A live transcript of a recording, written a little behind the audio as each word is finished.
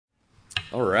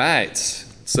All right.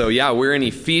 So we're in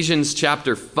Ephesians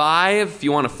chapter 5. If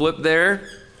you want to flip there,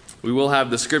 we will have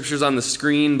the scriptures on the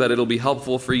screen, but it'll be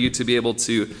helpful for you to be able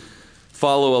to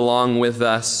follow along with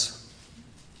us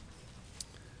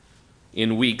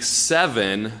in week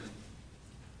 7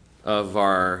 of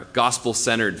our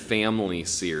gospel-centered family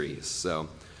series. So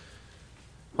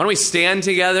why don't we stand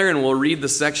together and we'll read the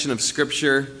section of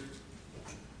scripture,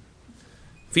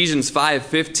 Ephesians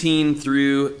 5:15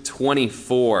 through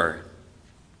 24.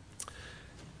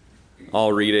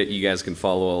 I'll read it. You guys can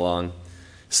follow along.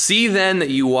 See then that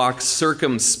you walk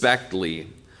circumspectly,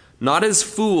 not as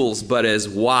fools, but as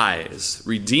wise,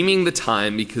 redeeming the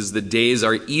time because the days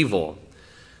are evil.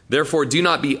 Therefore do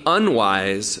not be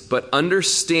unwise, but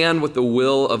understand what the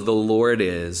will of the Lord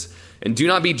is. And do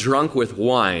not be drunk with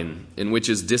wine, in which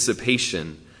is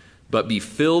dissipation, but be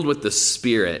filled with the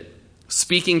Spirit,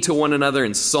 speaking to one another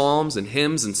in psalms and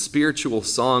hymns and spiritual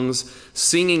songs,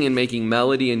 singing and making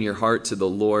melody in your heart to the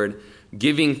Lord,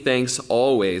 giving thanks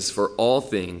always for all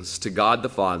things to God the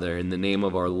Father in the name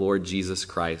of our Lord Jesus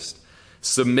Christ,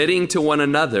 submitting to one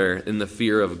another in the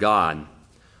fear of God.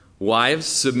 Wives,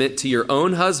 submit to your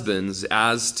own husbands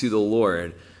as to the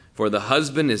Lord, for the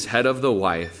husband is head of the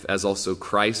wife, as also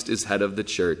Christ is head of the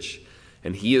church,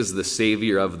 and he is the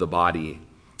Savior of the body.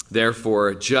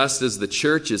 Therefore, just as the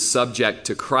church is subject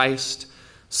to Christ,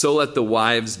 so let the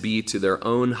wives be to their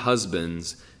own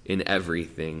husbands in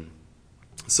everything.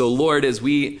 So, Lord, as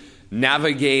we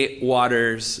navigate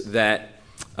waters that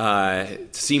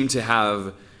seem to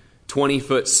have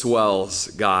 20-foot swells,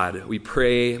 God, we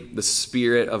pray the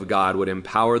Spirit of God would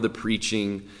empower the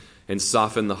preaching and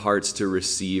soften the hearts to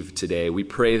receive today. We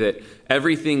pray that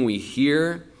everything we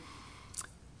hear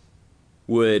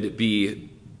would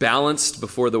be balanced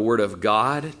before the Word of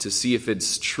God to see if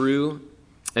it's true,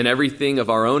 and everything of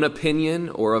our own opinion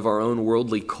or of our own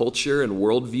worldly culture and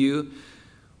worldview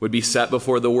would be set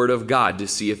before the Word of God to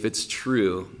see if it's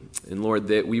true. And Lord,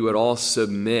 that we would all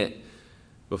submit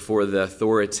before the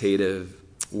authoritative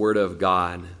Word of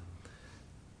God.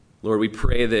 Lord, we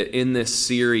pray that in this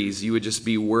series you would just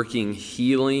be working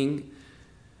healing.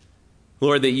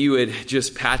 Lord, that you would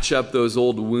just patch up those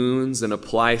old wounds and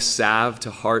apply salve to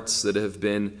hearts that have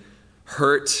been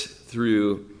hurt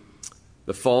through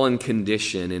the fallen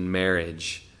condition in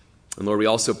marriage. And Lord, we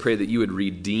also pray that you would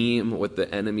redeem what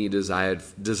the enemy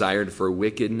desired for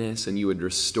wickedness, and you would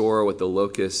restore what the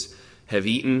locusts have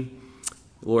eaten.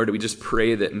 Lord, we just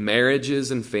pray that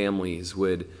marriages and families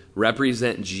would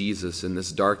represent Jesus in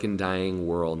this dark and dying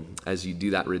world as you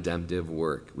do that redemptive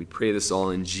work. We pray this all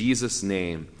in Jesus'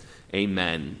 name.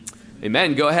 Amen.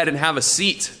 Amen. Go ahead and have a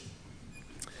seat.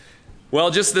 Well,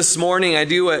 just this morning, I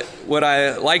do what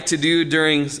I like to do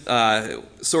during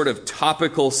sort of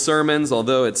topical sermons,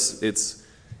 although it's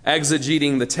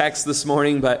exegeting the text this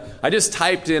morning, but I just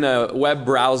typed in a web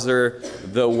browser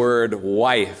the word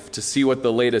wife to see what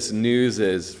the latest news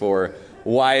is for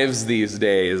wives these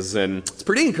days, and it's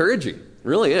pretty encouraging. It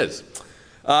really is.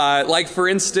 Like, for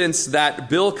instance, that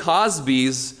Bill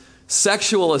Cosby's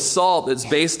sexual assault that's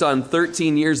based on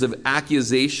 13 years of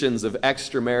accusations of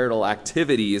extramarital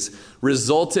activities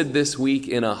resulted this week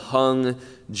in a hung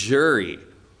jury.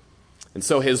 And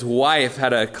so his wife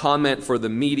had a comment for the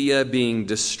media being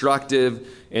destructive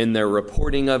in their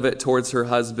reporting of it towards her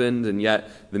husband, and yet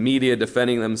the media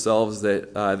defending themselves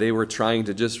that they were trying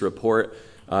to just report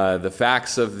the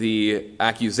facts of the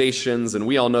accusations, and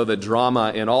we all know the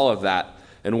drama in all of that.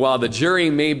 And while the jury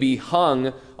may be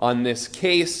hung on this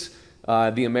case,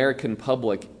 the American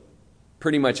public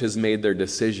pretty much has made their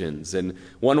decisions. And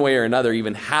one way or another,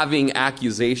 even having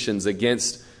accusations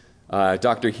against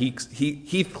Dr.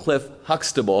 Heathcliff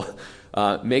Huxtable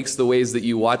makes the ways that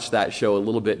you watch that show a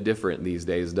little bit different these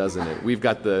days, doesn't it? We've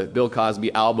got the Bill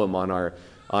Cosby album on our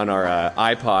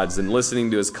iPods, and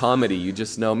listening to his comedy, you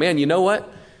just know, man, you know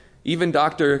what? Even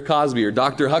Dr. Cosby, or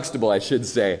Dr. Huxtable, I should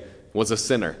say, was a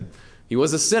sinner. He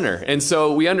was a sinner. And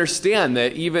so we understand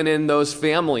that even in those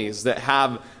families that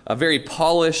have a very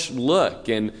polished look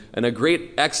and a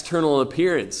great external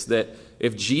appearance, that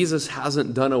if Jesus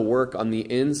hasn't done a work on the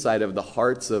inside of the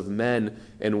hearts of men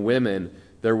and women,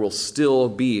 there will still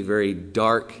be very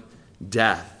dark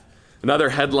death. Another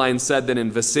headline said that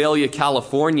in Visalia,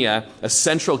 California, a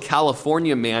Central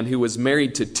California man who was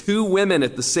married to 2 women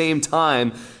at the same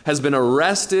time has been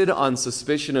arrested on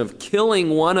suspicion of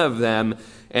killing one of them,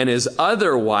 and his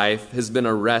other wife has been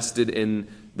arrested in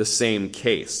the same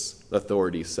case,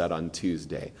 authorities said on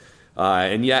Tuesday.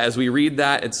 And yet, as we read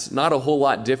that, it's not a whole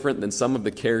lot different than some of the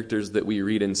characters that we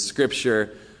read in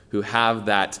Scripture who have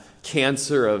that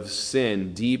cancer of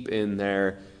sin deep in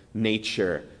their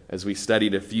nature, as we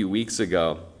studied a few weeks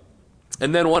ago.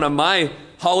 And then one of my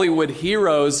Hollywood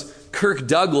heroes, Kirk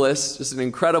Douglas, just an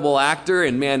incredible actor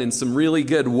and man in some really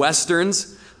good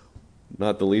westerns.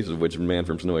 Not the least of which Man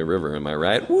from Snowy River, am I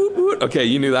right? Woot, woot. Okay,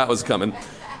 you knew that was coming.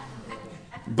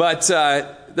 But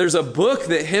there's a book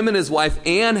that him and his wife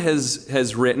Anne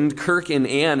has written. Kirk and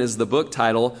Anne is the book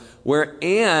title, where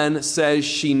Anne says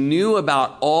she knew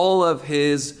about all of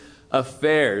his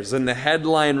affairs. And the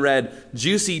headline read,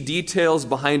 "Juicy Details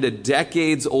Behind a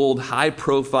Decades-Old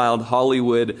High-Profile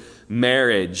Hollywood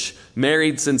Marriage."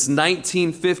 Married since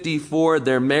 1954,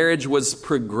 their marriage was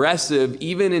progressive,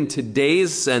 even in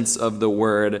today's sense of the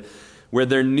word, where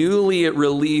their newly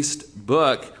released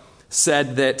book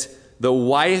said that the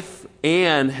wife,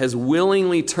 Anne, has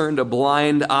willingly turned a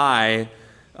blind eye.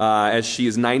 As she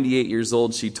is 98 years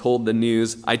old, she told the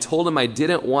news, "I told him I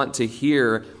didn't want to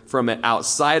hear from it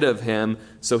outside of him,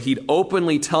 so he'd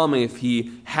openly tell me if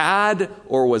he had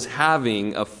or was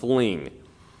having a fling."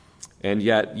 And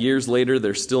yet, years later,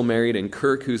 they're still married, and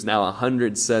Kirk, who's now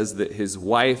 100, says that his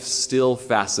wife still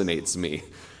fascinates me.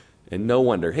 And no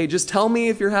wonder. Hey, just tell me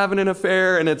if you're having an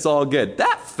affair and it's all good.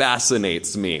 That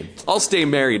fascinates me. I'll stay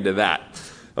married to that.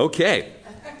 Okay.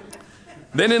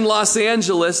 Then in Los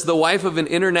Angeles, the wife of an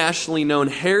internationally known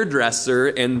hairdresser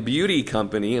and beauty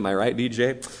company. Am I right,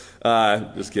 DJ?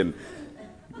 Just kidding.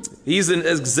 He's an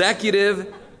executive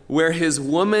where his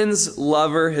woman's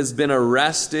lover has been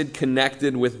arrested,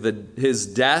 connected with his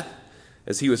death,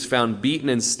 as he was found beaten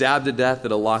and stabbed to death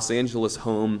at a Los Angeles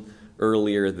home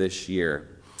earlier this year.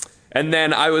 And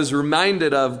then I was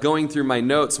reminded of, going through my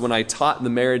notes when I taught the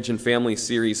Marriage and Family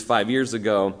series 5 years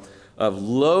ago, of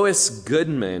Lois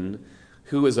Goodman,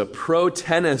 who was a pro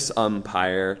tennis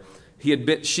umpire.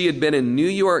 She had been in New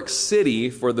York City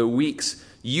for the week's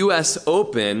U.S.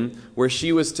 Open, where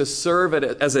she was to serve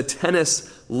as a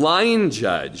tennis line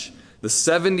judge. The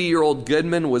 70-year-old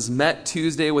Goodman was met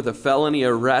Tuesday with a felony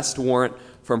arrest warrant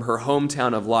from her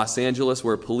hometown of Los Angeles,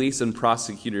 where police and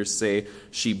prosecutors say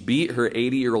she beat her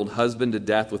 80-year-old husband to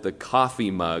death with a coffee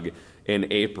mug in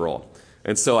April.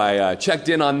 And so I checked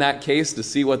in on that case to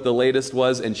see what the latest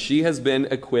was, and she has been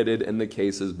acquitted and the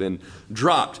case has been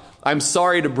dropped. I'm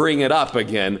sorry to bring it up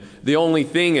again. The only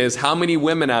thing is, how many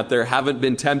women out there haven't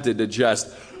been tempted to just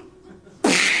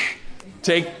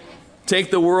take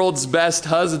the world's best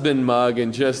husband mug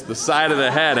and just the side of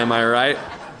the head, am I right?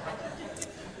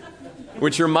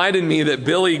 Which reminded me that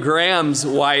Billy Graham's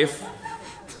wife,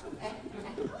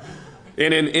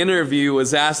 in an interview,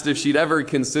 was asked if she'd ever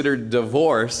considered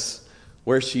divorce,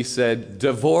 where she said,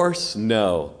 "Divorce,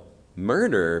 no.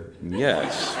 Murder,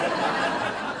 yes."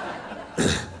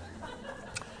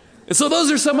 And so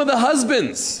those are some of the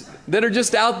husbands that are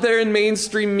just out there in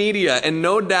mainstream media. And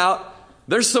no doubt,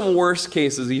 there's some worse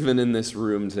cases even in this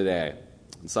room today.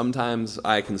 And sometimes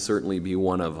I can certainly be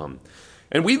one of them.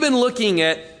 And we've been looking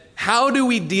at how do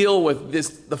we deal with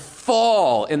the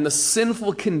fall and the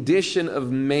sinful condition of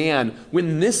man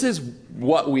when this is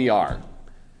what we are.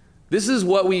 This is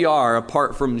what we are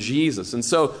apart from Jesus. And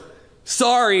so,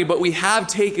 sorry, but we have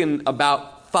taken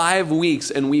about 5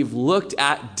 weeks and we've looked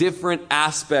at different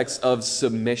aspects of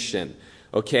submission.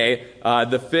 Okay?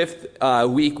 The 5th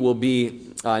week will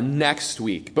be next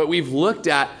week. But we've looked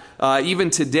at, even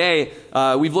today,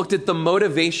 we've looked at the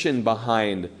motivation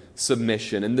behind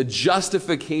submission and the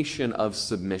justification of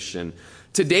submission.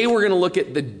 Today we're going to look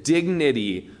at the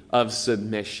dignity of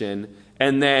submission.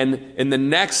 And then in the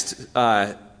next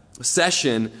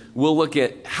session, we'll look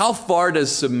at how far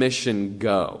does submission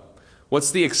go? What's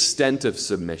the extent of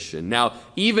submission? Now,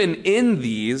 even in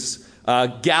these,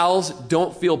 gals,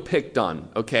 don't feel picked on,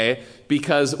 okay?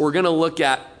 Because we're going to look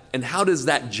at, and how does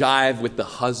that jive with the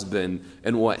husband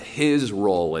and what his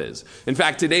role is? In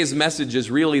fact, today's message is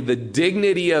really the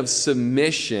dignity of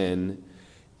submission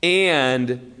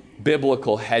and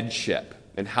biblical headship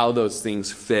and how those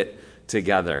things fit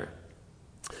together.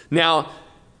 Now,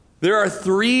 there are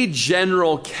 3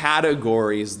 general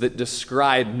categories that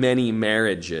describe many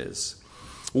marriages.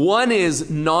 One is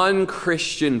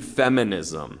non-Christian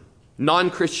feminism.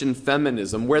 Non-Christian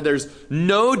feminism, where there's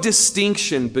no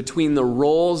distinction between the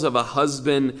roles of a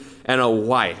husband and a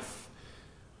wife.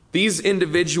 These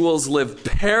individuals live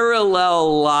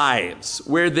parallel lives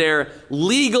where they're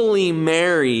legally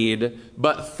married,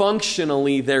 but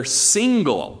functionally they're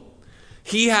single.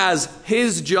 He has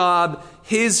his job,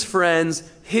 his friends,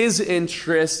 his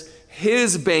interests,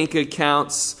 his bank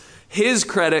accounts, his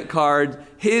credit card,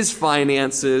 his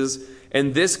finances,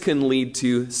 and this can lead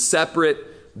to separate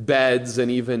beds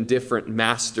and even different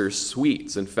master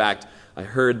suites. In fact, I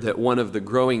heard that one of the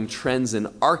growing trends in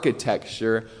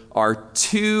architecture are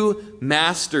 2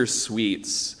 master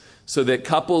suites so that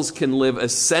couples can live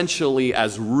essentially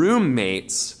as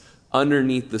roommates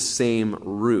underneath the same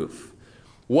roof.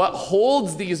 What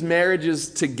holds these marriages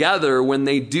together when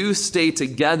they do stay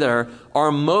together are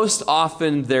most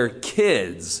often their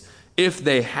kids, if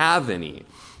they have any,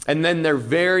 and then their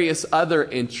various other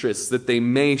interests that they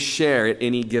may share at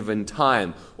any given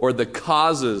time, or the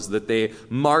causes that they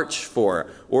march for,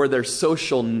 or their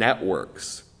social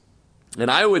networks. And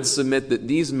I would submit that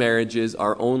these marriages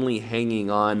are only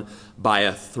hanging on by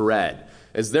a thread,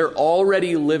 as they're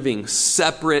already living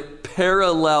separate,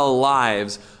 parallel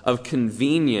lives of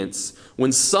convenience.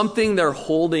 When something they're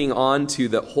holding on to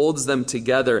that holds them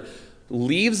together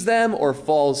leaves them or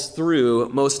falls through,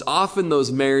 most often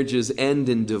those marriages end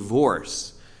in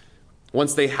divorce.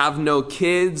 Once they have no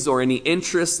kids or any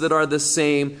interests that are the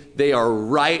same, they are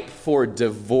ripe for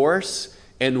divorce,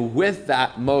 and with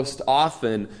that, most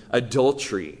often,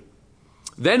 adultery.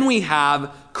 Then we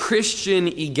have Christian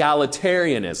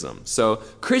egalitarianism. So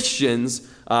Christians,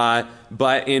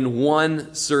 but in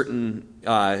one certain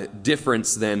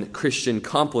difference than Christian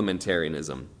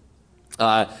complementarianism.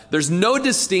 There's no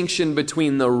distinction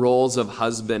between the roles of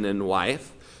husband and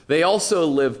wife. They also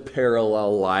live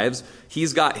parallel lives.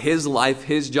 He's got his life,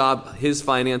 his job, his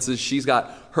finances. She's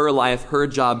got her life, her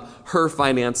job, her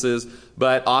finances.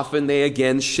 But often they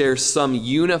again share some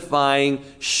unifying,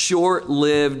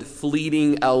 short-lived,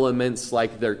 fleeting elements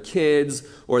like their kids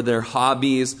or their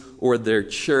hobbies or their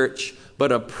church.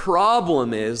 But a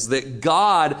problem is that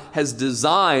God has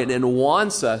designed and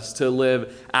wants us to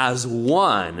live as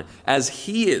one, as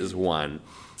He is one.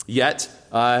 Yet,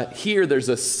 here there's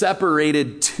a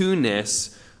separated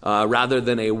two-ness rather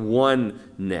than a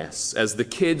oneness. As the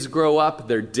kids grow up,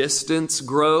 their distance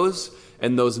grows,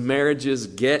 and those marriages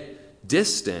get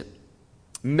distant.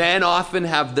 Men often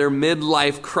have their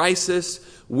midlife crisis.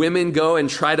 Women go and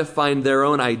try to find their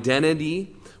own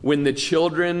identity. When the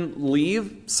children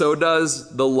leave, so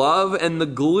does the love and the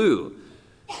glue.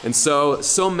 And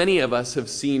so many of us have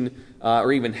seen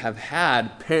or even have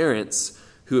had parents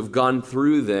who have gone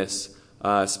through this,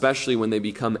 especially when they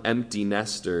become empty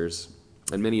nesters.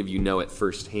 And many of you know it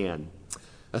firsthand.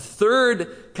 A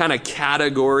third kind of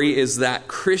category is that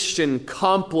Christian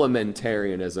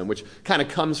complementarianism, which kind of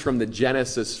comes from the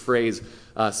Genesis phrase,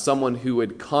 someone who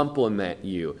would complement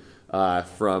you,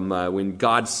 from when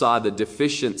God saw the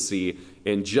deficiency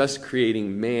in just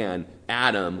creating man,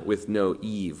 Adam, with no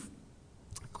Eve.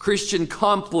 Christian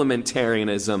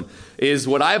complementarianism is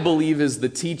what I believe is the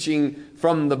teaching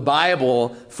from the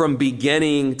Bible from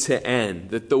beginning to end.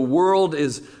 That the world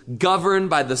is governed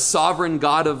by the sovereign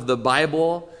God of the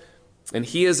Bible, and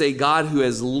He is a God who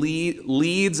has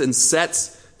leads and sets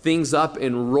things up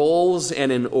in roles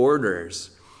and in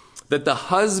orders. That the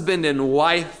husband and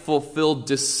wife fulfill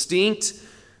distinct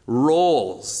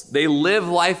roles. They live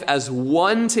life as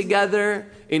one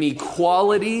together in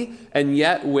equality, and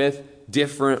yet with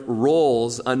different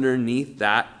roles underneath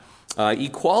that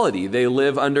equality. They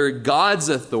live under God's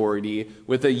authority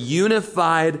with a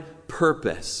unified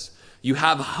purpose. You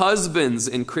have husbands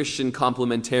in Christian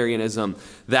complementarianism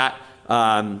that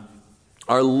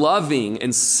are loving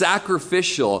and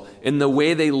sacrificial in the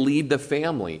way they lead the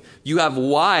family. You have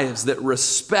wives that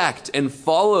respect and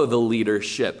follow the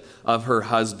leadership of her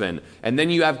husband. And then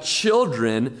you have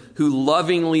children who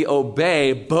lovingly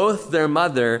obey both their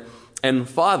mother and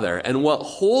father. And what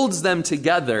holds them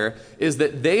together is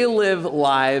that they live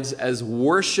lives as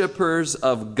worshipers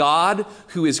of God,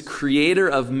 who is creator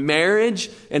of marriage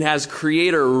and has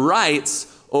creator rights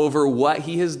over what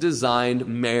He has designed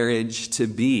marriage to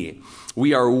be.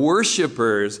 We are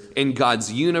worshipers in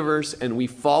God's universe, and we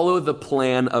follow the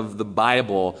plan of the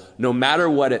Bible, no matter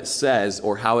what it says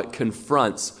or how it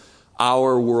confronts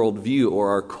our worldview or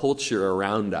our culture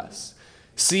around us.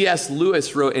 C.S.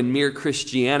 Lewis wrote in Mere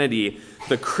Christianity,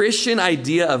 the Christian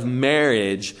idea of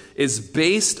marriage is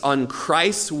based on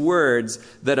Christ's words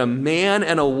that a man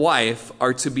and a wife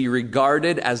are to be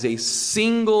regarded as a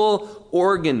single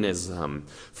organism.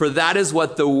 For that is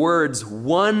what the words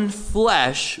one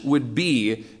flesh would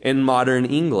be in modern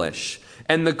English.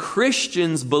 And the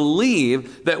Christians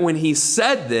believe that when he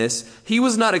said this, he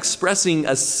was not expressing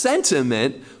a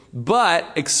sentiment,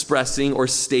 but expressing or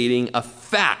stating a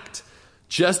fact.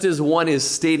 Just as one is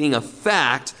stating a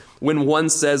fact when one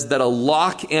says that a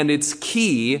lock and its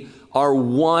key are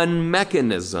one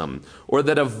mechanism, or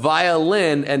that a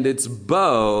violin and its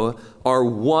bow are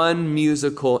one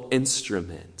musical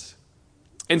instrument.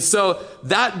 And so,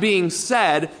 that being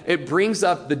said, it brings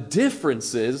up the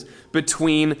differences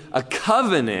between a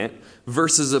covenant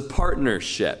versus a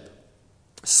partnership.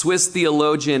 Swiss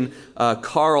theologian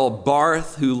Karl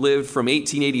Barth, who lived from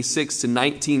 1886 to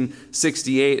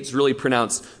 1968. It's really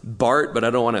pronounced Bart, but I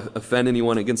don't want to offend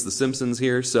anyone against The Simpsons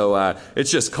here, so it's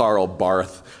just Karl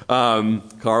Barth.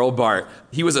 Karl Barth.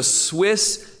 He was a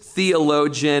Swiss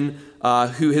theologian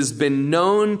who has been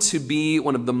known to be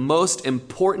one of the most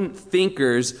important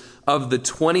thinkers of the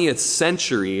 20th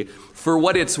century. For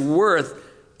what it's worth,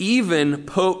 even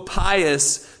Pope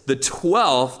Pius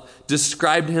XII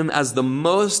described him as the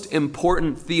most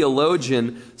important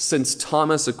theologian since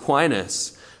Thomas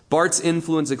Aquinas. Barth's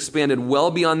influence expanded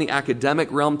well beyond the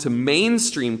academic realm to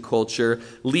mainstream culture,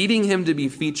 leading him to be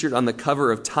featured on the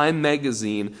cover of Time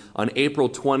magazine on April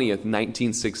 20th,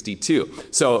 1962.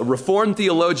 So a Reformed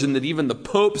theologian that even the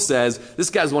Pope says, this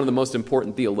guy's one of the most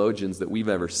important theologians that we've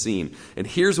ever seen. And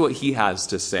here's what he has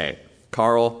to say.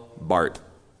 Karl Barth.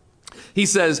 He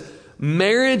says,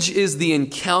 marriage is the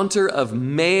encounter of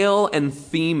male and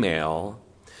female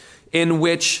in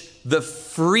which the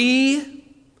free,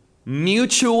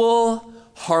 mutual,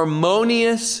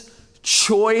 harmonious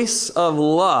choice of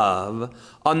love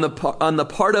on the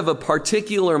part of a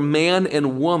particular man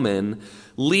and woman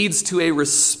leads to a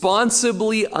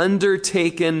responsibly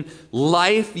undertaken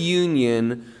life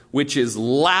union which is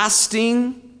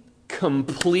lasting,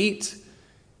 complete,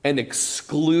 and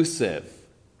exclusive.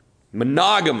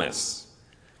 Monogamous.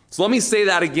 So let me say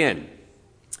that again.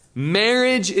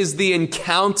 Marriage is the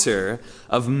encounter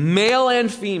of male and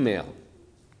female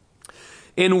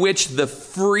in which the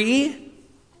free,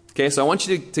 okay, so I want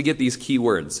you to get these key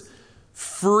words.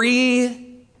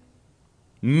 Free,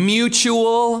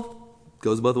 mutual,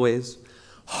 goes both ways,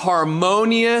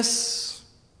 harmonious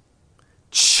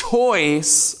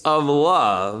choice of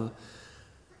love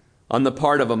on the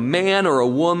part of a man or a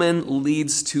woman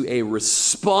leads to a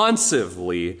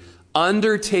responsively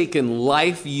undertaken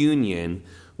life union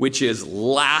which is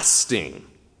lasting,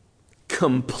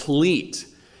 complete,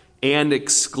 and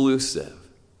exclusive.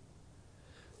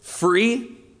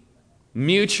 Free,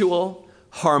 mutual,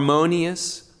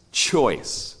 harmonious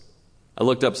choice. I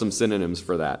looked up some synonyms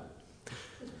for that.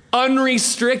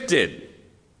 Unrestricted,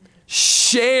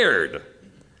 shared,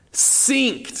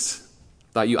 synced.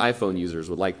 Thought you iPhone users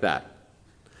would like that.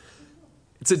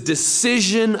 It's a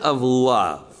decision of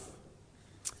love.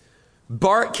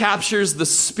 Barth captures the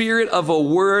spirit of a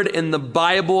word in the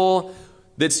Bible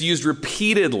that's used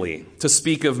repeatedly to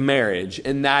speak of marriage,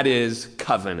 and that is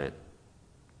covenant.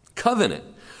 Covenant.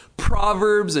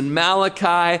 Proverbs and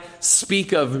Malachi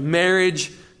speak of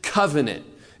marriage, covenant.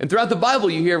 And throughout the Bible,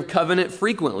 you hear of covenant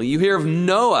frequently. You hear of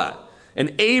Noah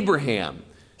and Abraham,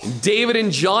 David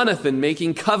and Jonathan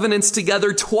making covenants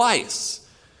together twice.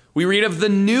 We read of the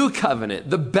new covenant,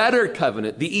 the better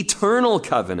covenant, the eternal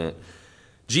covenant.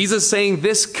 Jesus saying,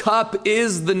 this cup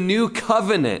is the new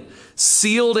covenant,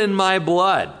 sealed in my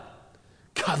blood.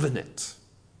 Covenant.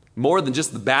 More than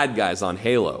just the bad guys on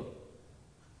Halo.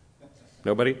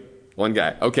 Nobody? One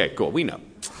guy. Okay, cool. We know.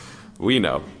 We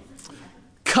know.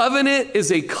 Covenant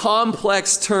is a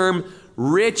complex term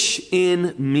rich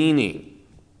in meaning.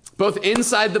 Both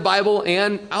inside the Bible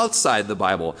and outside the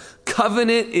Bible.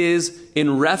 Covenant is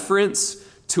in reference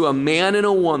to a man and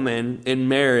a woman in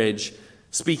marriage,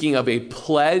 speaking of a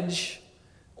pledge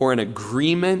or an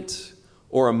agreement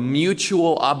or a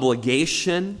mutual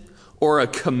obligation or a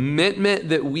commitment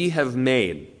that we have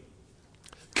made.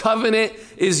 Covenant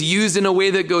is used in a way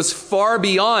that goes far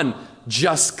beyond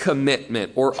just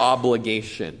commitment or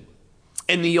obligation.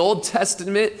 In the Old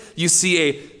Testament, you see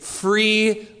a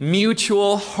free,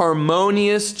 mutual,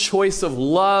 harmonious choice of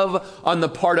love on the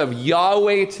part of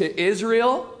Yahweh to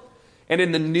Israel. And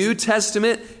in the New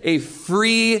Testament, a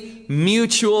free,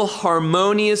 mutual,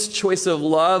 harmonious choice of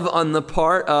love on the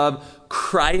part of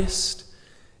Christ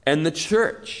and the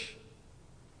church.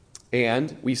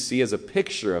 And we see as a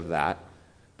picture of that,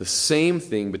 the same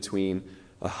thing between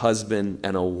a husband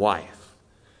and a wife.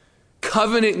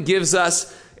 Covenant gives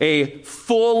us a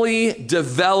fully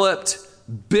developed,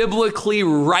 biblically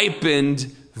ripened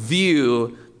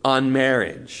view on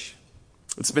marriage.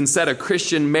 It's been said a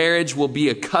Christian marriage will be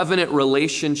a covenant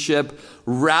relationship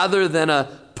rather than a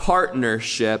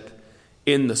partnership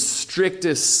in the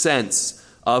strictest sense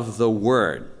of the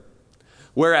word.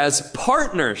 Whereas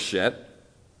partnership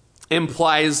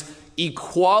implies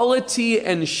equality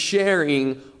and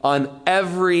sharing on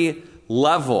every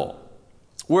level.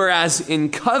 Whereas in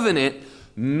covenant,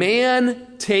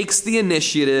 man takes the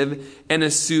initiative and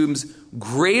assumes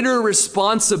greater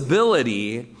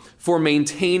responsibility for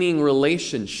maintaining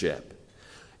relationship.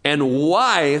 And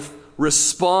wife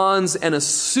responds and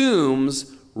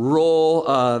assumes role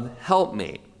of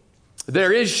helpmate.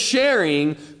 There is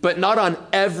sharing, but not on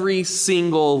every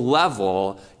single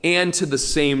level and to the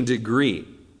same degree.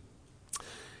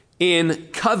 In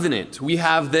covenant, we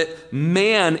have that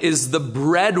man is the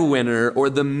breadwinner or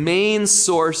the main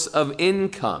source of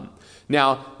income.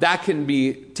 Now, that can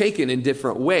be taken in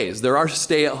different ways. There are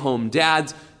stay-at-home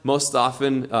dads. Most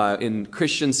often in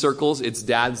Christian circles, it's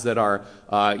dads that are,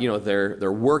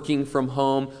 they're working from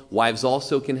home. Wives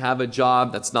also can have a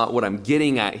job. That's not what I'm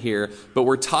getting at here. But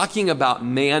we're talking about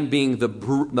man being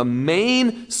the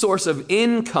main source of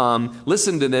income,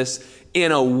 listen to this,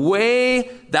 in a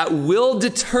way that will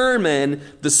determine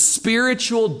the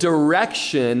spiritual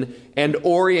direction and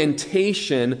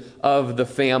orientation of the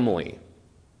family.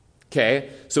 Okay?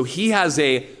 So he has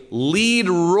a lead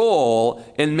role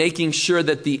in making sure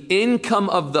that the income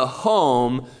of the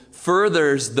home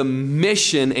furthers the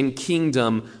mission and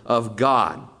kingdom of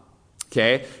God.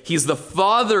 Okay? He's the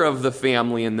father of the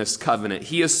family in this covenant.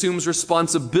 He assumes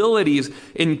responsibilities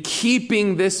in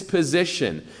keeping this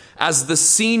position. As the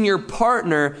senior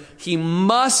partner, he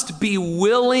must be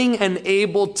willing and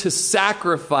able to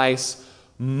sacrifice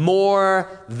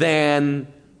more than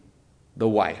the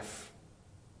wife.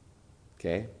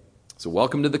 Okay? So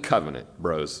welcome to the covenant,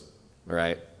 bros. All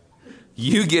right?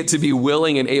 You get to be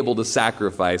willing and able to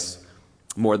sacrifice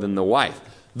more than the wife.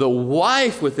 The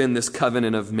wife within this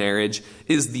covenant of marriage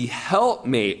is the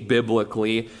helpmate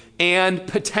biblically and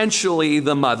potentially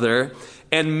the mother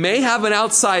and may have an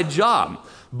outside job.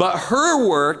 But her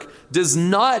work does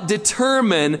not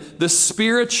determine the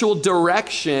spiritual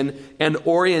direction and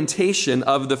orientation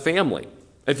of the family.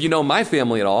 If you know my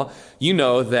family at all, you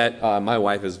know that my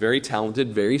wife is very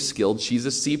talented, very skilled. She's a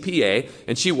CPA,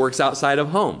 and she works outside of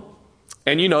home.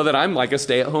 And you know that I'm like a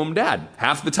stay-at-home dad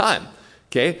half the time.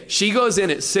 Okay? She goes in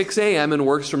at 6 a.m. and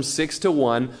works from 6 to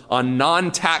 1 on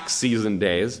non-tax season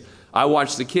days. I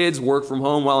watch the kids, work from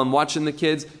home while I'm watching the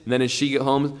kids, and then as she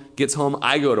gets home,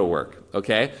 I go to work.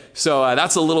 Okay? So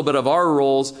that's a little bit of our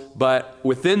roles, but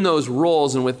within those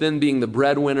roles and within being the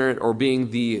breadwinner or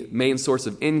being the main source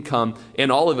of income,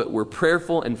 in all of it, we're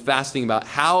prayerful and fasting about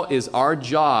how is our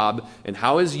job and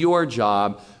how is your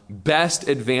job best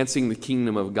advancing the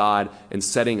kingdom of God and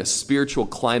setting a spiritual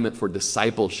climate for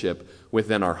discipleship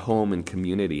within our home and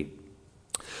community.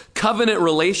 Covenant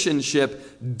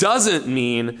relationship doesn't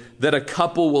mean that a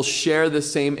couple will share the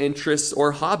same interests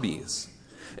or hobbies.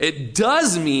 It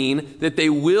does mean that they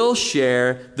will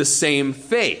share the same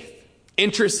faith.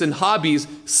 Interests and hobbies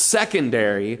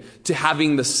secondary to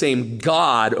having the same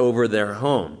God over their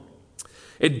home.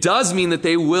 It does mean that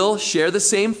they will share the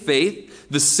same faith,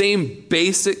 the same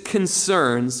basic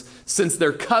concerns, since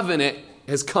their covenant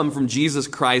has come from Jesus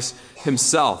Christ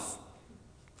himself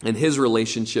and his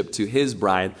relationship to his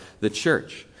bride, the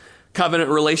church. Covenant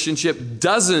relationship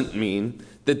doesn't mean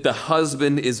that the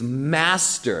husband is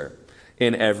master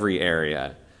in every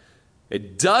area.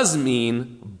 It does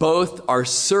mean both are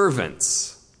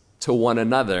servants to one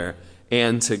another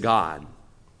and to God.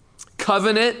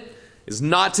 Covenant is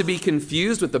not to be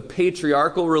confused with the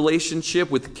patriarchal relationship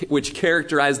which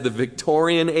characterized the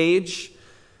Victorian age.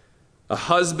 A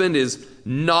husband is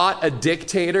not a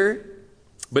dictator,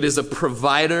 but is a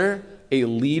provider, a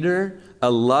leader,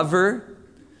 a lover.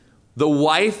 The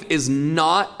wife is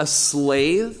not a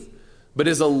slave, but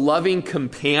is a loving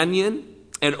companion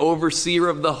and overseer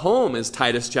of the home, as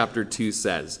Titus chapter 2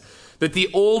 says. That the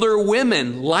older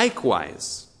women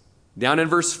likewise, down in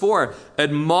verse 4,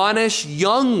 admonish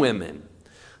young women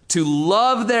to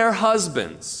love their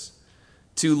husbands,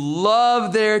 to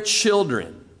love their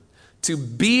children, to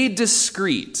be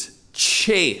discreet,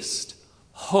 chaste,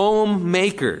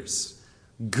 homemakers,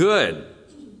 good,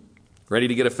 ready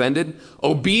to get offended,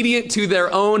 obedient to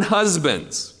their own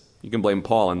husbands. You can blame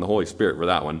Paul and the Holy Spirit for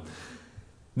that one.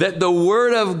 That the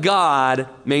word of God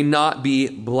may not be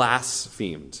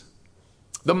blasphemed.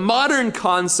 The modern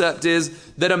concept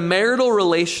is that a marital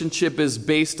relationship is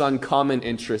based on common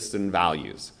interests and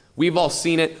values. We've all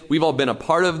seen it. We've all been a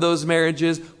part of those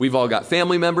marriages. We've all got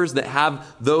family members that have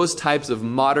those types of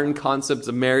modern concepts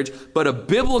of marriage. But a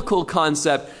biblical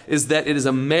concept is that it is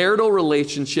a marital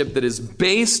relationship that is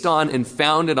based on and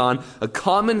founded on a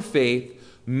common faith,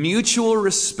 mutual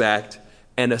respect,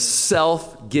 and a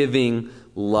self-giving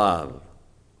love.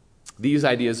 These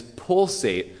ideas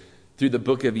pulsate through the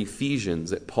book of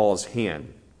Ephesians at Paul's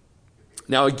hand.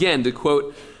 Now again, to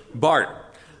quote Bart,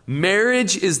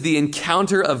 marriage is the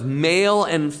encounter of male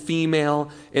and female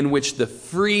in which the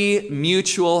free,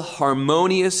 mutual,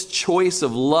 harmonious choice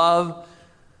of love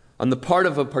on the part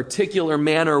of a particular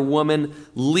man or woman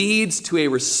leads to a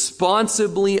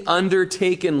responsibly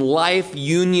undertaken life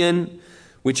union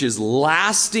which is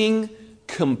lasting,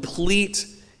 complete,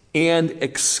 and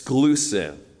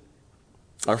exclusive.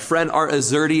 Our friend Art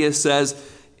Azurdia says,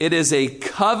 it is a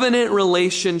covenant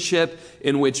relationship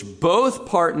in which both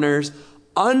partners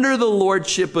under the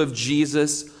lordship of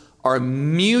Jesus are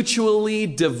mutually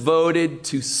devoted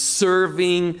to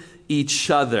serving each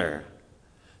other.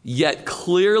 Yet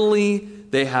clearly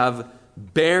they have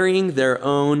bearing their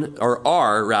own, or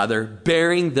are rather,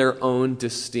 bearing their own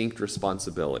distinct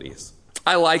responsibilities.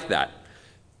 I like that.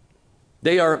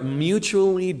 They are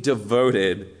mutually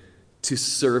devoted to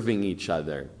serving each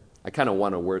other. I kind of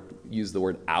want to use the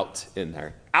word out in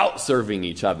there. Out serving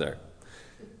each other.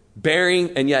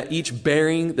 Bearing, and yet each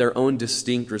bearing their own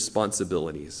distinct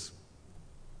responsibilities.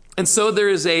 And so there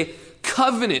is a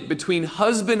covenant between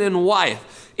husband and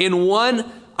wife. In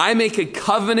one, I make a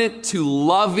covenant to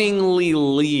lovingly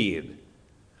lead.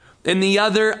 In the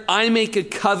other, I make a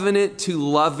covenant to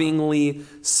lovingly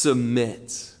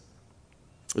submit.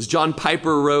 As John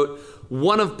Piper wrote,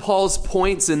 one of Paul's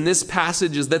points in this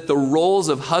passage is that the roles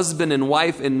of husband and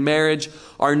wife in marriage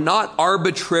are not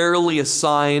arbitrarily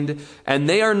assigned, and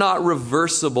they are not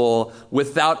reversible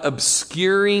without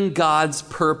obscuring God's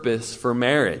purpose for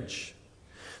marriage.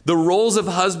 The roles of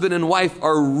husband and wife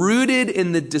are rooted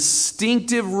in the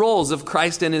distinctive roles of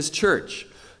Christ and his church.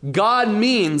 God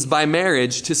means by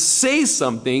marriage to say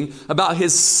something about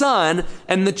his son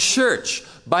and the church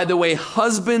by the way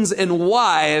husbands and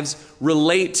wives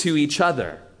relate to each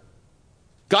other.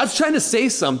 God's trying to say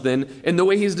something in the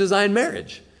way he's designed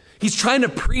marriage. He's trying to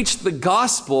preach the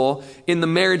gospel in the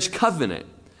marriage covenant.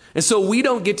 And so we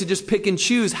don't get to just pick and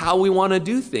choose how we want to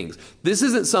do things. This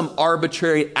isn't some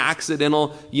arbitrary,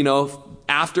 accidental,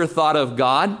 afterthought of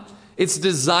God. It's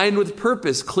designed with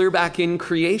purpose, clear back in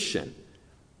creation.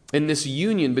 In this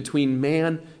union between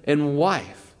man and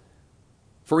wife.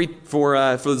 For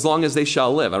as long as they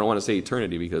shall live. I don't want to say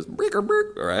eternity because,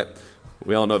 all right.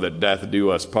 We all know that death do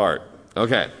us part.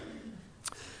 Okay.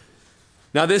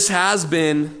 Now this has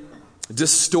been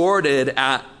distorted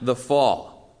at the fall.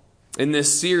 In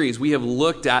this series, we have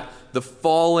looked at the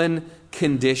fallen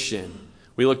condition.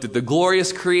 We looked at the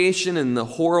glorious creation and the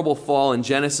horrible fall in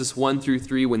Genesis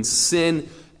 1-3 when sin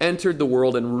entered the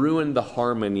world and ruined the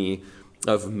harmony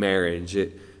of marriage.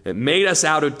 It made us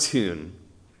out of tune.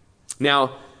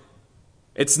 Now,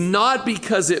 it's not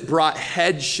because it brought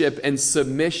headship and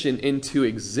submission into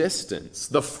existence.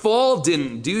 The fall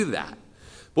didn't do that.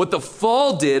 What the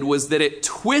fall did was that it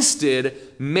twisted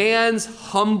man's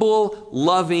humble,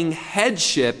 loving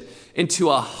headship into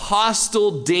a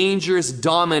hostile, dangerous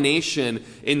domination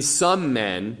in some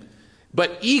men,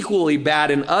 but equally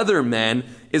bad in other men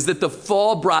is that the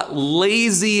fall brought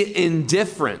lazy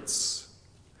indifference.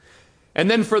 And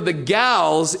then for the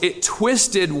gals, it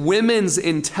twisted women's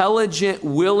intelligent,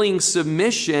 willing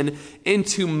submission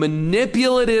into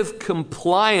manipulative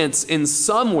compliance in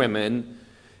some women,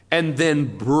 and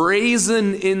then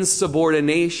brazen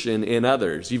insubordination in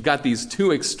others. You've got these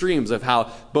two extremes of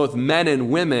how both men and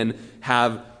women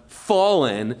have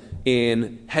fallen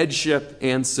in headship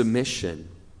and submission.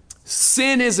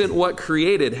 Sin isn't what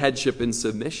created headship and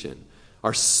submission.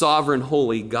 Our sovereign,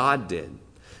 holy God did.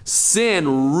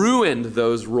 Sin ruined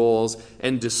those roles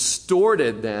and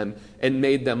distorted them and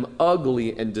made them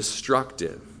ugly and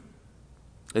destructive.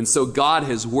 And so God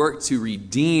has worked to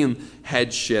redeem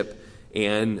headship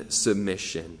and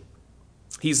submission.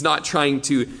 He's not trying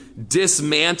to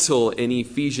dismantle in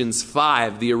Ephesians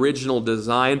 5 the original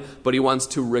design, but he wants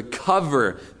to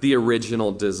recover the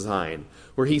original design,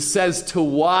 where he says to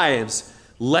wives,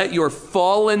 let your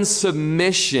fallen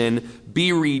submission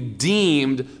be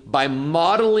redeemed by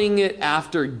modeling it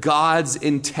after God's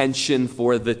intention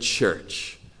for the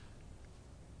church.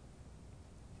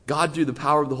 God, through the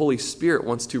power of the Holy Spirit,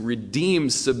 wants to redeem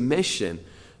submission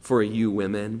for you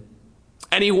women.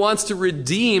 And he wants to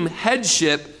redeem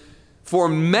headship for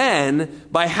men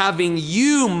by having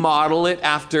you model it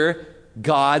after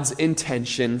God's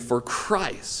intention for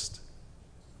Christ.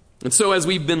 And so as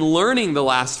we've been learning the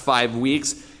last 5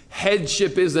 weeks,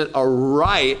 headship isn't a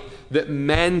right that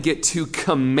men get to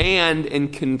command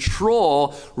and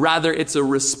control. Rather, it's a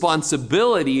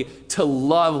responsibility to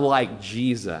love like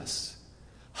Jesus.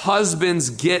 Husbands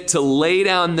get to lay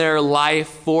down their life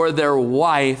for their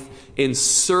wife in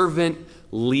servant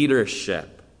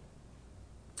leadership.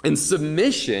 And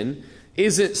submission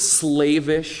isn't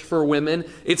slavish for women.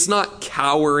 It's not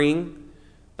cowering.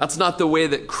 That's not the way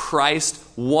that Christ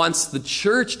wants the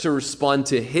church to respond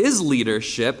to his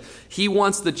leadership. He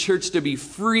wants the church to be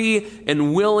free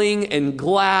and willing and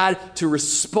glad to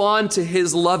respond to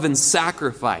his love and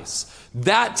sacrifice.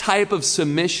 That type of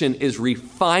submission is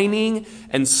refining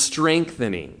and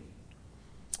strengthening.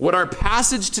 What our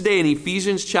passage today in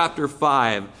Ephesians chapter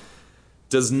 5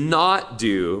 does not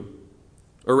do,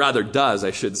 or rather does,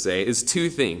 I should say, is two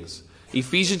things.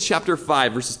 Ephesians chapter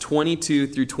 5, verses 22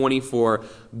 through 24,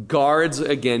 guards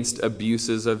against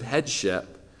abuses of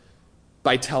headship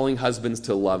by telling husbands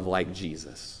to love like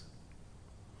Jesus.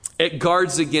 It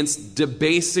guards against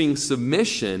debasing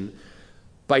submission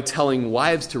by telling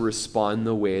wives to respond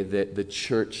the way that the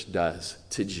church does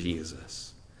to Jesus.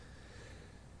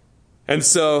 And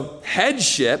so,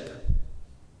 headship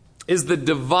is the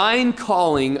divine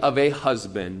calling of a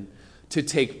husband to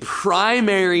take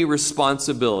primary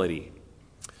responsibility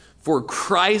for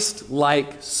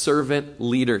Christ-like servant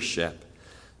leadership,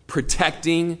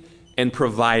 protecting and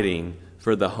providing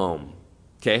for the home.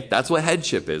 Okay? That's what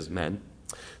headship is, men.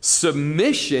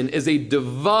 Submission is a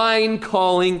divine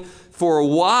calling for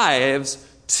wives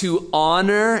to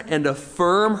honor and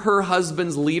affirm her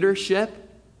husband's leadership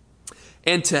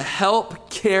and to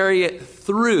help carry it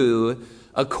through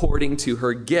according to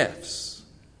her gifts.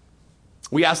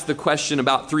 We asked the question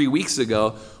about 3 weeks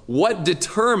ago, what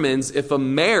determines if a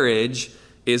marriage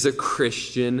is a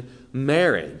Christian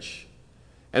marriage?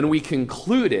 And we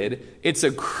concluded it's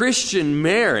a Christian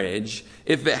marriage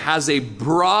if it has a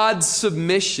broad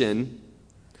submission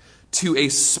to a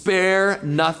spare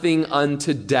nothing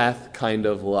unto death kind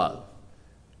of love.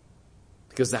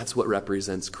 Because that's what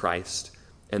represents Christ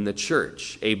and the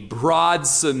church. A broad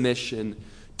submission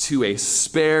to a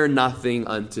spare nothing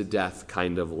unto death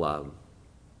kind of love.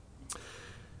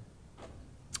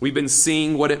 We've been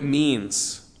seeing what it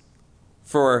means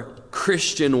for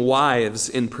Christian wives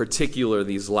in particular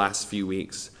these last few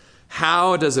weeks.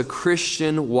 How does a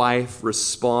Christian wife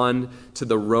respond to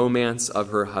the romance of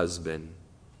her husband?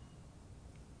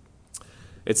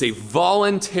 It's a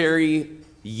voluntary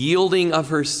yielding of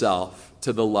herself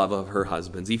to the love of her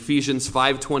husband. Ephesians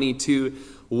 5:22,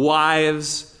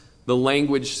 wives, the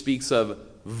language speaks of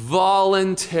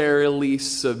voluntarily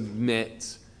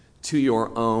submit to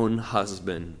your own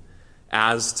husband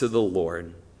as to the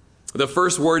Lord. The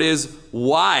first word is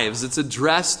wives. It's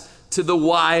addressed to the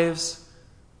wives.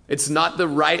 It's not the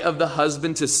right of the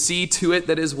husband to see to it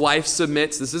that his wife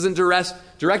submits. This isn't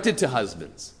directed to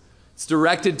husbands. It's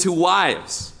directed to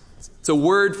wives. It's a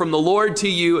word from the Lord to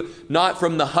you, not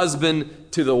from the husband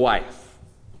to the wife.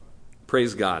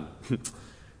 Praise God,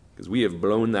 because we have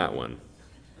blown that one.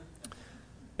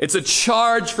 It's a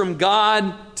charge from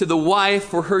God to the wife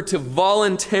for her to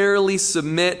voluntarily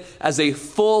submit as a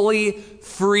fully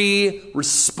free,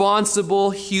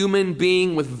 responsible human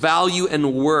being with value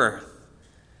and worth.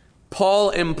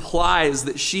 Paul implies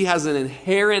that she has an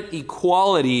inherent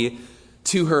equality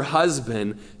to her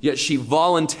husband, yet she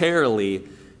voluntarily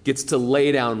gets to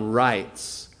lay down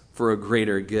rights for a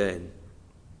greater good.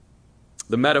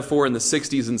 The metaphor in the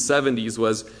 60s and 70s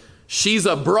was, she's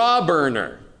a bra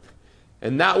burner.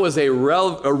 And that was a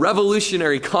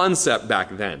revolutionary concept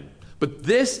back then. But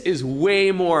this is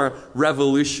way more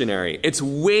revolutionary. It's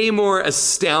way more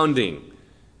astounding.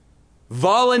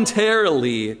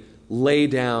 Voluntarily lay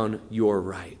down your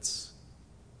rights.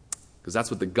 Because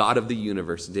that's what the God of the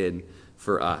universe did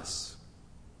for us.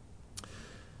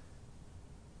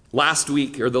 Last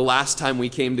week, or the last time we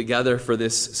came together for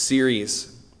this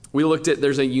series, we looked at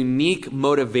there's a unique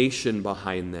motivation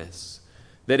behind this.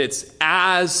 That it's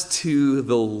as to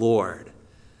the Lord.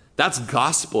 That's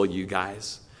gospel, you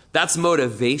guys. That's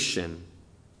motivation.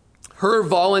 Her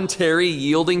voluntary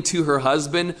yielding to her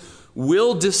husband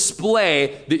will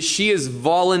display that she is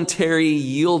voluntary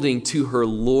yielding to her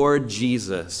Lord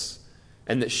Jesus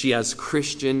and that she has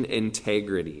Christian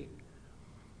integrity.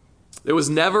 It was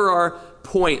never our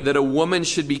point that a woman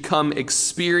should become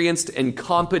experienced and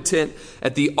competent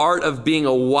at the art of being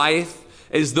a wife,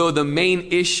 as though the main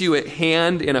issue at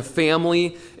hand in a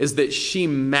family is that she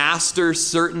masters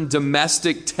certain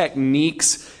domestic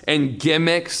techniques and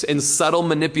gimmicks and subtle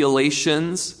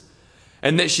manipulations,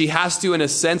 and that she has to, in a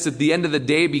sense, at the end of the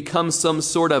day, become some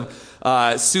sort of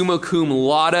summa cum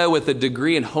laude with a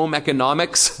degree in home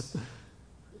economics.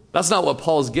 That's not what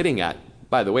Paul's getting at.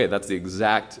 By the way, that's the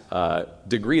exact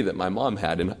degree that my mom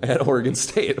had at Oregon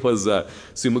State, was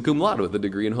summa cum laude with a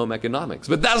degree in home economics.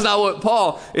 But that's not what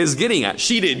Paul is getting at.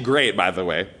 She did great, by the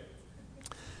way.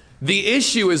 The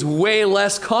issue is way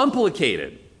less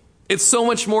complicated. It's so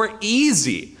much more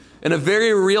easy in a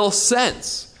very real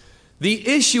sense. The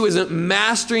issue isn't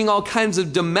mastering all kinds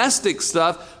of domestic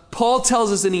stuff. Paul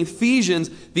tells us in Ephesians,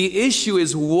 the issue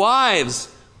is,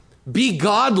 wives, be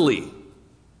godly.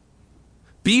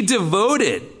 Be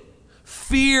devoted.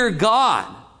 Fear God.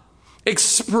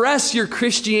 Express your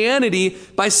Christianity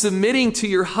by submitting to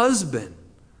your husband.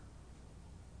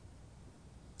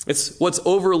 It's what's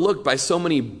overlooked by so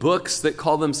many books that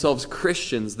call themselves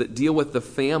Christians that deal with the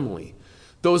family.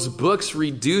 Those books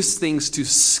reduce things to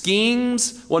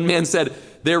schemes. One man said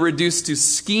they're reduced to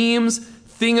schemes,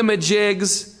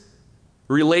 thingamajigs,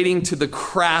 relating to the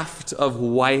craft of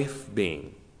wife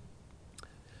being.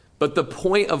 But the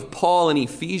point of Paul in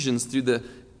Ephesians through the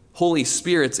Holy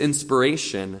Spirit's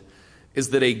inspiration is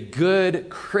that a good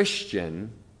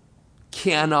Christian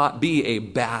cannot be a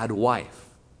bad wife.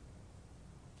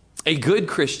 A good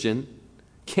Christian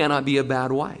cannot be a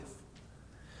bad wife.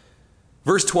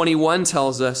 Verse 21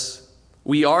 tells us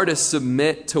we are to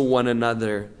submit to one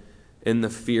another in the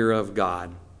fear of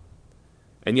God.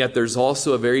 And yet there's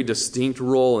also a very distinct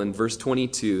role in verse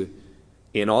 22.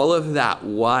 In all of that,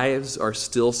 wives are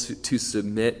still to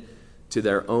submit to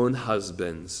their own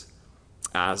husbands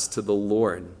as to the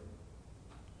Lord.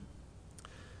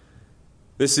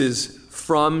 This is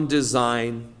from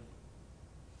design,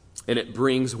 and it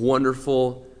brings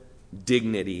wonderful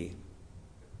dignity.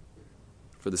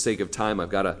 For the sake of time, I've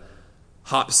got to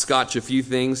hopscotch a few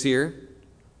things here.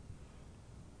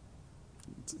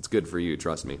 It's good for you,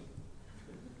 trust me.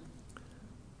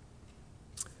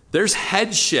 There's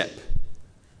headship.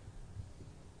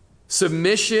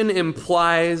 Submission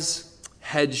implies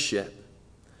headship.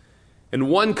 And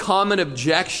one common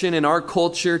objection in our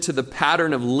culture to the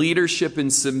pattern of leadership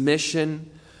and submission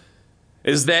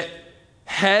is that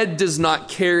head does not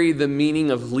carry the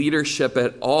meaning of leadership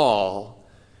at all.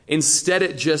 Instead,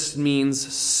 it just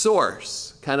means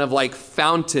source, kind of like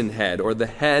fountainhead or the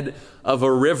head of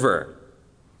a river.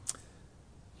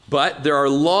 But there are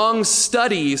long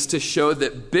studies to show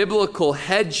that biblical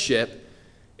headship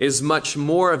is much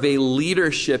more of a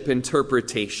leadership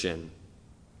interpretation.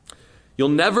 You'll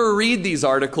never read these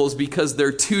articles because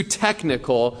they're too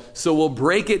technical, so we'll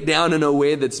break it down in a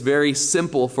way that's very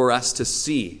simple for us to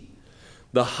see.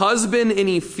 The husband in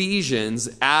Ephesians,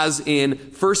 as in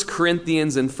 1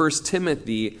 Corinthians and 1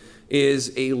 Timothy,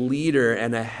 is a leader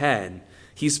and a head.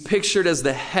 He's pictured as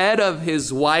the head of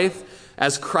his wife,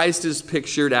 as Christ is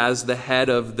pictured as the head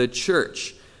of the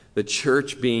church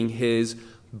being his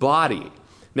body.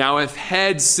 Now, if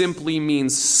head simply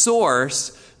means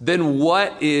source, then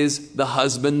what is the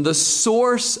husband the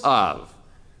source of?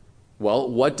 Well,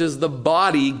 what does the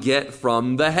body get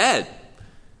from the head?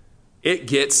 It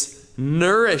gets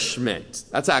nourishment.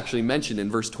 That's actually mentioned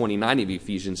in verse 29 of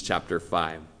Ephesians chapter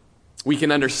 5. We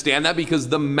can understand that because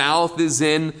the mouth is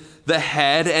in the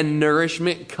head and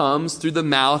nourishment comes through the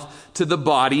mouth to the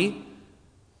body.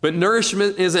 But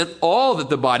nourishment isn't all that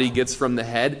the body gets from the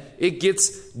head. It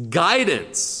gets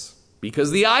guidance because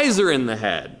the eyes are in the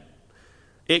head.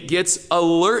 It gets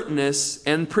alertness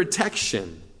and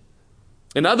protection.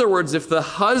 In other words, if the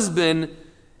husband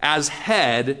as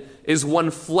head is one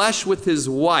flesh with his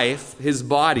wife, his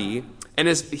body, and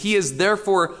he is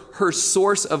therefore her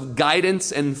source of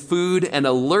guidance and food and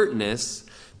alertness,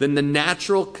 then the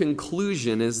natural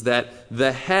conclusion is that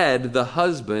the head, the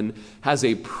husband, has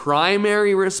a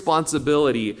primary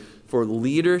responsibility for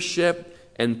leadership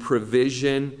and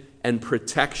provision and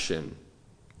protection.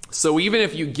 So even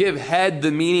if you give head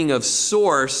the meaning of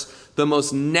source, the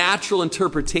most natural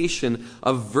interpretation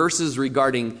of verses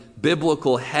regarding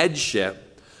biblical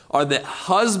headship are that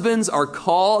husbands are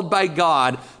called by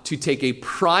God to take a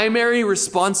primary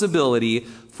responsibility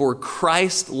for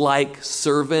Christ-like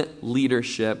servant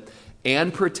leadership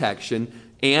and protection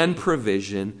and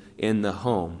provision in the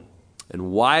home.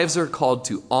 And wives are called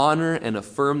to honor and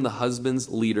affirm the husband's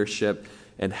leadership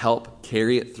and help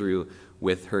carry it through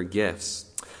with her gifts.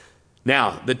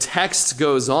 Now, the text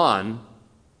goes on,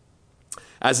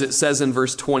 as it says in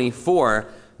verse 24,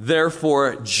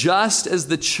 therefore, just as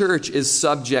the church is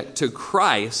subject to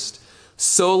Christ,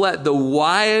 so let the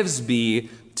wives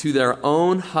be to their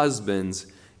own husbands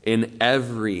in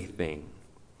everything.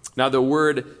 Now, the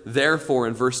word therefore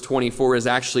in verse 24 is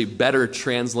actually better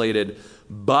translated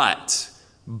but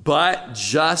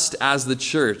just as the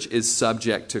church is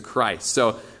subject to Christ.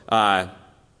 So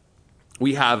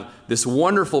we have this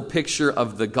wonderful picture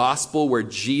of the gospel where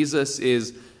Jesus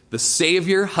is the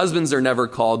Savior. Husbands are never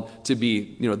called to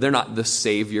be, they're not the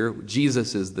Savior.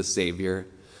 Jesus is the Savior.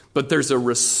 But there's a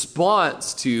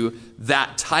response to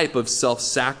that type of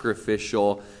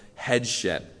self-sacrificial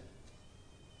headship.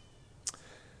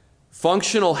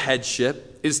 Functional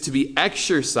headship is to be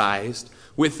exercised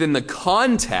within the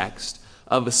context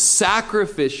of a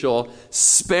sacrificial,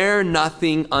 spare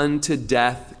nothing unto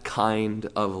death kind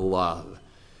of love.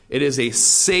 It is a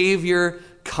Savior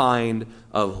kind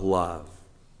of love.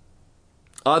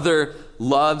 Other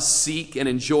loves seek and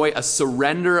enjoy a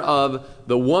surrender of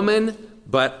the woman,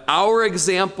 but our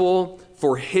example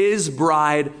for his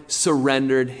bride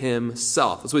surrendered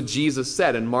himself. That's what Jesus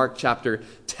said in Mark chapter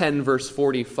 10, verse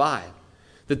 45.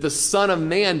 That the Son of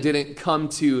Man didn't come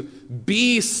to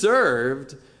be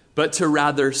served, but to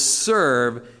rather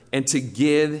serve and to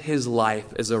give his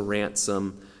life as a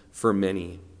ransom for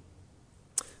many.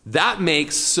 That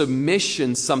makes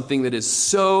submission something that is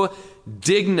so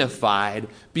dignified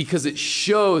because it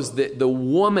shows that the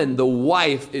woman, the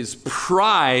wife, is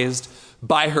prized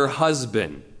by her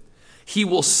husband. He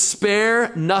will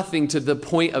spare nothing to the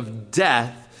point of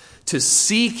death to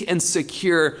seek and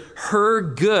secure her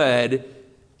good,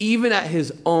 even at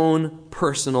his own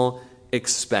personal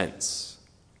expense.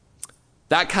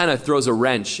 That kind of throws a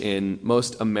wrench in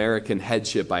most American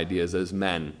headship ideas as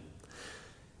men.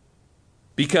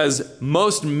 Because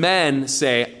most men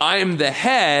say, I'm the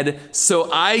head,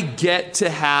 so I get to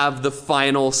have the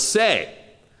final say.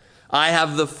 I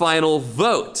have the final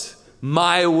vote.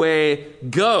 My way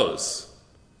goes.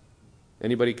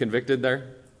 Anybody convicted there?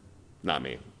 Not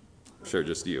me. I'm sure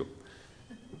just you.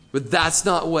 But that's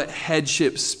not what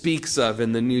headship speaks of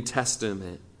in the New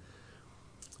Testament.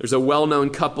 There's a well-known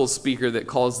couple speaker that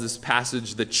calls this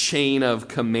passage the chain of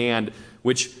command,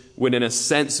 which would in a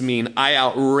sense mean I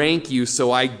outrank you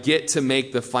so I get to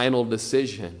make the final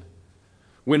decision.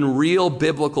 When real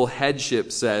biblical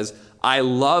headship says, I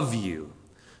love you,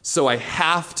 so I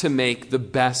have to make the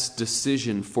best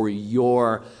decision for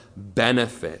your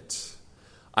benefit.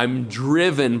 I'm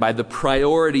driven by the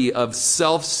priority of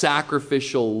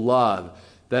self-sacrificial love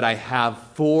that I have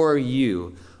for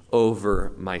you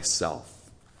over myself.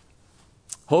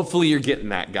 Hopefully you're getting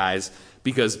that, guys,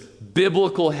 because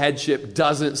biblical headship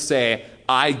doesn't say,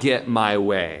 I get my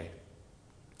way.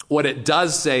 What it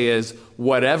does say is,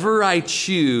 whatever I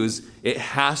choose, it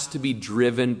has to be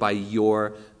driven by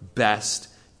your best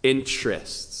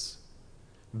interests.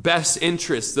 Best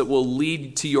interests that will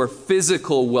lead to your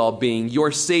physical well-being,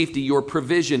 your safety, your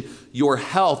provision, your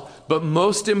health, but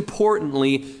most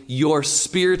importantly, your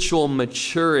spiritual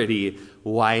maturity,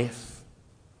 wife,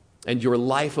 and your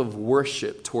life of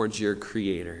worship towards your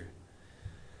Creator.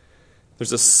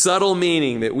 There's a subtle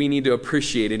meaning that we need to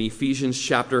appreciate in Ephesians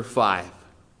chapter 5.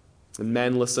 And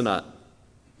men, listen up.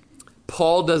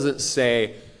 Paul doesn't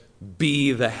say,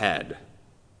 be the head.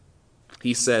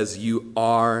 He says, you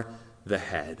are the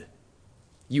head.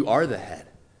 You are the head.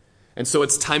 And so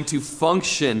it's time to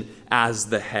function as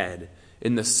the head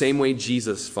in the same way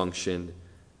Jesus functioned,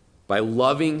 by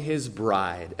loving his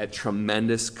bride at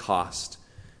tremendous cost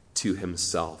to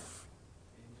himself.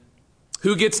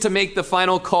 Who gets to make the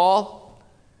final call?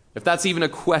 If that's even a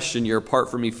question, you're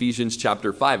apart from Ephesians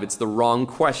chapter 5. It's the wrong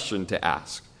question to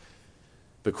ask.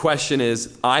 The question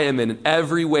is, I am in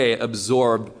every way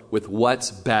absorbed with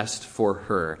what's best for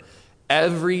her.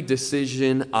 Every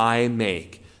decision I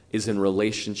make is in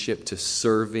relationship to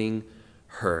serving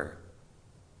her.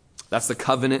 That's the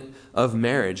covenant of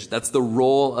marriage. That's the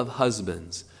role of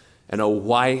husbands. And a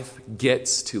wife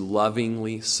gets to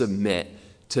lovingly submit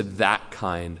to that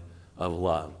kind of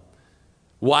love.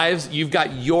 Wives, you've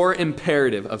got your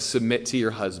imperative of submit to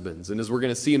your husbands. And as we're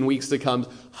going to see in weeks to come,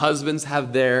 husbands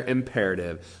have their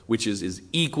imperative, which is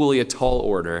equally a tall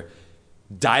order.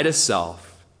 Die to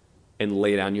self and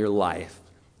lay down your life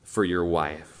for your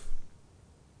wife.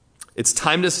 It's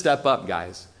time to step up,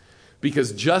 guys.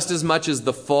 Because just as much as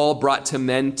the fall brought to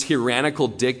men tyrannical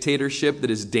dictatorship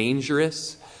that is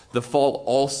dangerous, the fall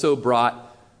also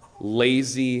brought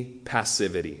lazy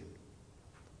passivity,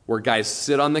 where guys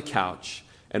sit on the couch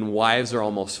and wives are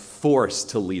almost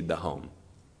forced to lead the home.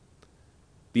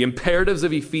 The imperatives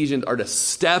of Ephesians are to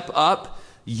step up.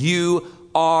 You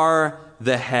are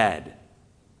the head.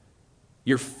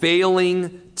 You're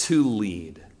failing to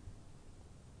lead.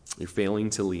 You're failing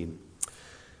to lead.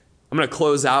 I'm going to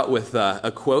close out with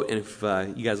a quote, and if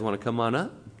you guys want to come on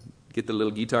up, get the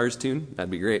little guitars tuned, that'd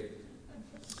be great.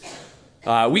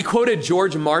 We quoted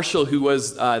George Marshall, who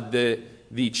was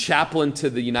the chaplain to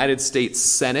the United States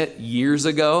Senate years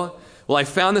ago. Well, I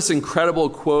found this incredible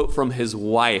quote from his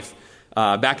wife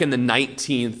back in the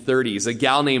 1930s, a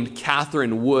gal named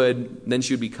Catherine Wood, then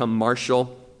she would become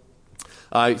Marshall.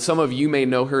 Some of you may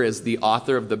know her as the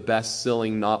author of the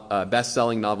best-selling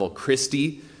novel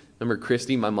Christie. Remember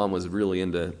Christie? My mom was really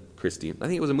into Christie. I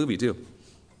think it was a movie too.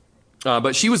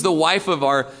 But she was the wife of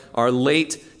our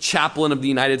late chaplain of the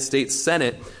United States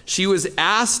Senate. She was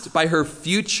asked by her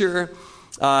future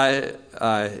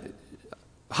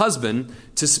husband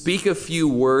to speak a few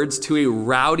words to a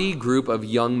rowdy group of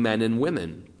young men and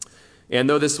women. And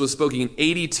though this was spoken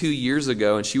 82 years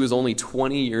ago and she was only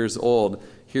 20 years old,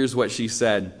 here's what she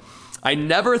said. I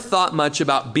never thought much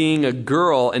about being a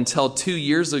girl until 2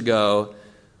 years ago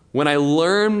when I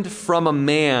learned from a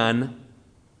man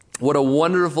what a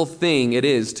wonderful thing it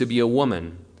is to be a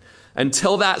woman.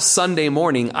 Until that Sunday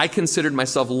morning, I considered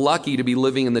myself lucky to be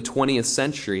living in the 20th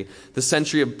century, the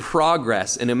century of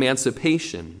progress and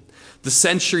emancipation, the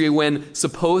century when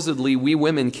supposedly we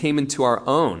women came into our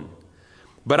own.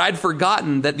 But I'd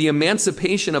forgotten that the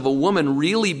emancipation of a woman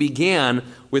really began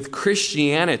with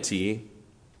Christianity.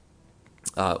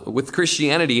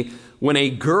 When a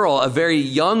girl, a very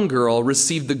young girl,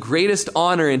 received the greatest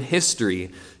honor in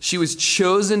history. She was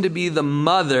chosen to be the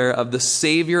mother of the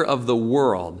Savior of the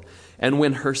world. And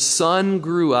when her son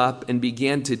grew up and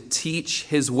began to teach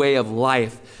his way of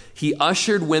life, he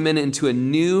ushered women into a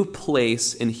new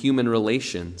place in human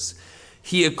relations.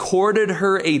 He accorded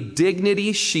her a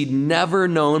dignity she'd never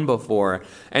known before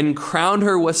and crowned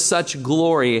her with such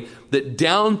glory that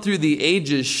down through the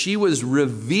ages she was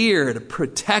revered,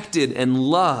 protected, and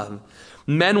loved.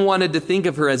 Men wanted to think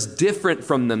of her as different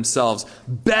from themselves,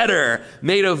 better,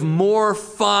 made of more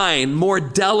fine, more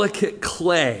delicate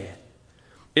clay.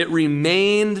 It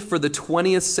remained for the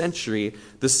 20th century,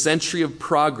 the century of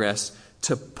progress,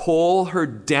 to pull her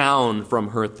down from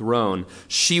her throne.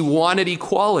 She wanted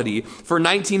equality. For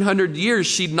 1900 years,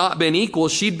 she'd not been equal.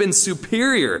 She'd been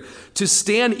superior. To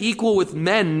stand equal with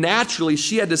men, naturally,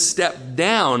 she had to step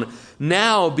down.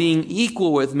 Now, being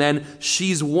equal with men,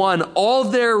 she's won all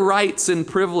their rights and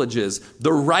privileges.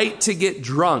 The right to get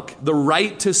drunk, the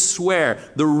right to swear,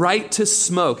 the right to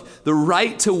smoke, the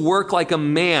right to work like a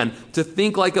man, to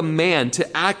think like a man,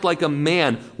 to act like a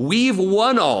man. We've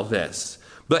won all this.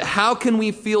 But how can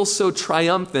we feel so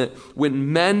triumphant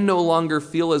when men no longer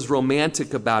feel as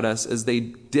romantic about us as they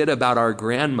did about our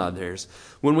grandmothers?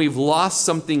 When we've lost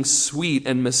something sweet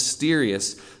and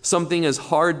mysterious, something as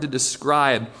hard to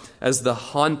describe as the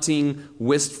haunting,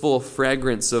 wistful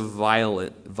fragrance of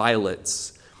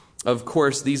violets. Of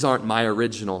course, these aren't my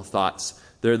original thoughts.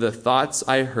 They're the thoughts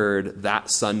I heard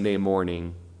that Sunday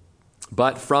morning.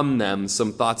 But from them,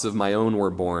 some thoughts of my own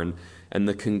were born, and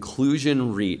the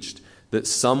conclusion reached that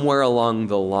somewhere along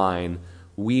the line,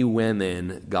 we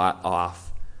women got off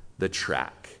the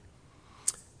track.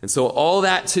 And so all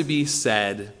that to be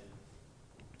said,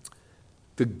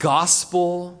 the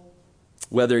gospel,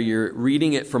 whether you're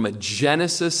reading it from a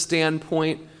Genesis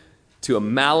standpoint, to a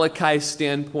Malachi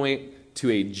standpoint, to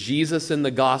a Jesus in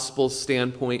the gospel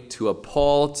standpoint, to a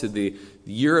Paul, to the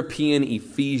European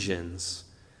Ephesians,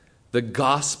 the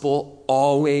gospel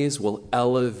always will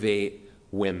elevate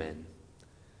women.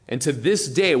 And to this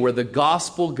day, where the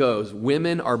gospel goes,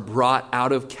 women are brought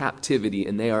out of captivity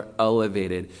and they are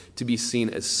elevated to be seen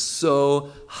as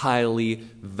so highly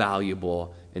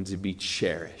valuable and to be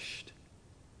cherished.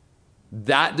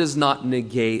 That does not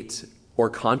negate or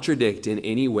contradict in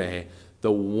any way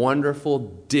the wonderful,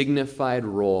 dignified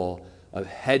role of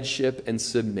headship and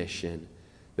submission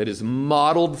that is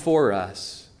modeled for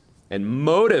us and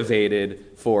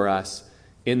motivated for us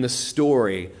in the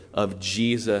story of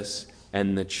Jesus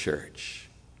and the church.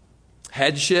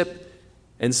 Headship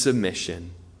and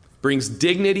submission brings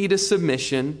dignity to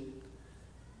submission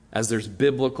as there's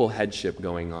biblical headship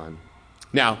going on.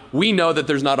 Now, we know that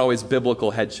there's not always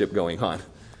biblical headship going on.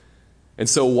 And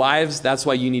so wives, that's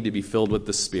why you need to be filled with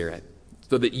the Spirit,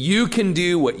 so that you can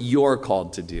do what you're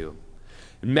called to do.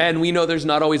 Men, we know there's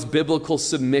not always biblical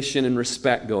submission and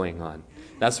respect going on.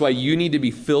 That's why you need to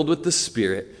be filled with the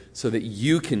Spirit so that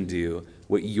you can do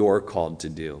what you're called to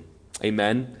do.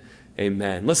 Amen?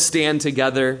 Amen. Let's stand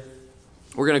together.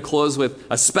 We're going to close with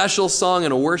a special song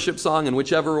and a worship song in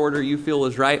whichever order you feel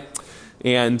is right.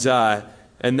 And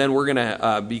then we're going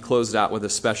to be closed out with a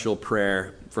special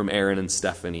prayer from Aaron and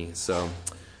Stephanie. So,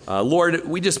 Lord,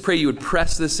 we just pray you would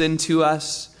press this into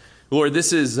us. Lord,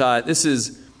 this is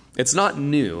it's not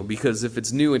new, because if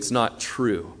it's new, it's not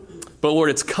true. But Lord,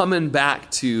 it's coming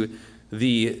back to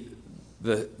the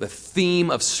theme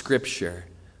of Scripture,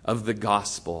 of the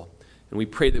gospel. And we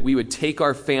pray that we would take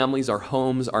our families, our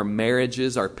homes, our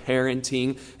marriages, our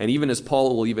parenting, and even as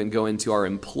Paul will even go into our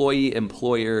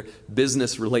employee-employer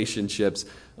business relationships,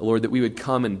 Lord, that we would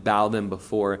come and bow them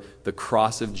before the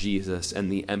cross of Jesus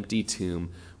and the empty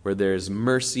tomb where there's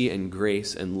mercy and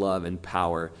grace and love and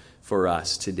power for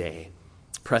us today.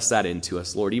 Press that into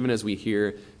us, Lord, even as we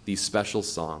hear these special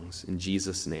songs. In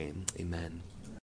Jesus' name, amen.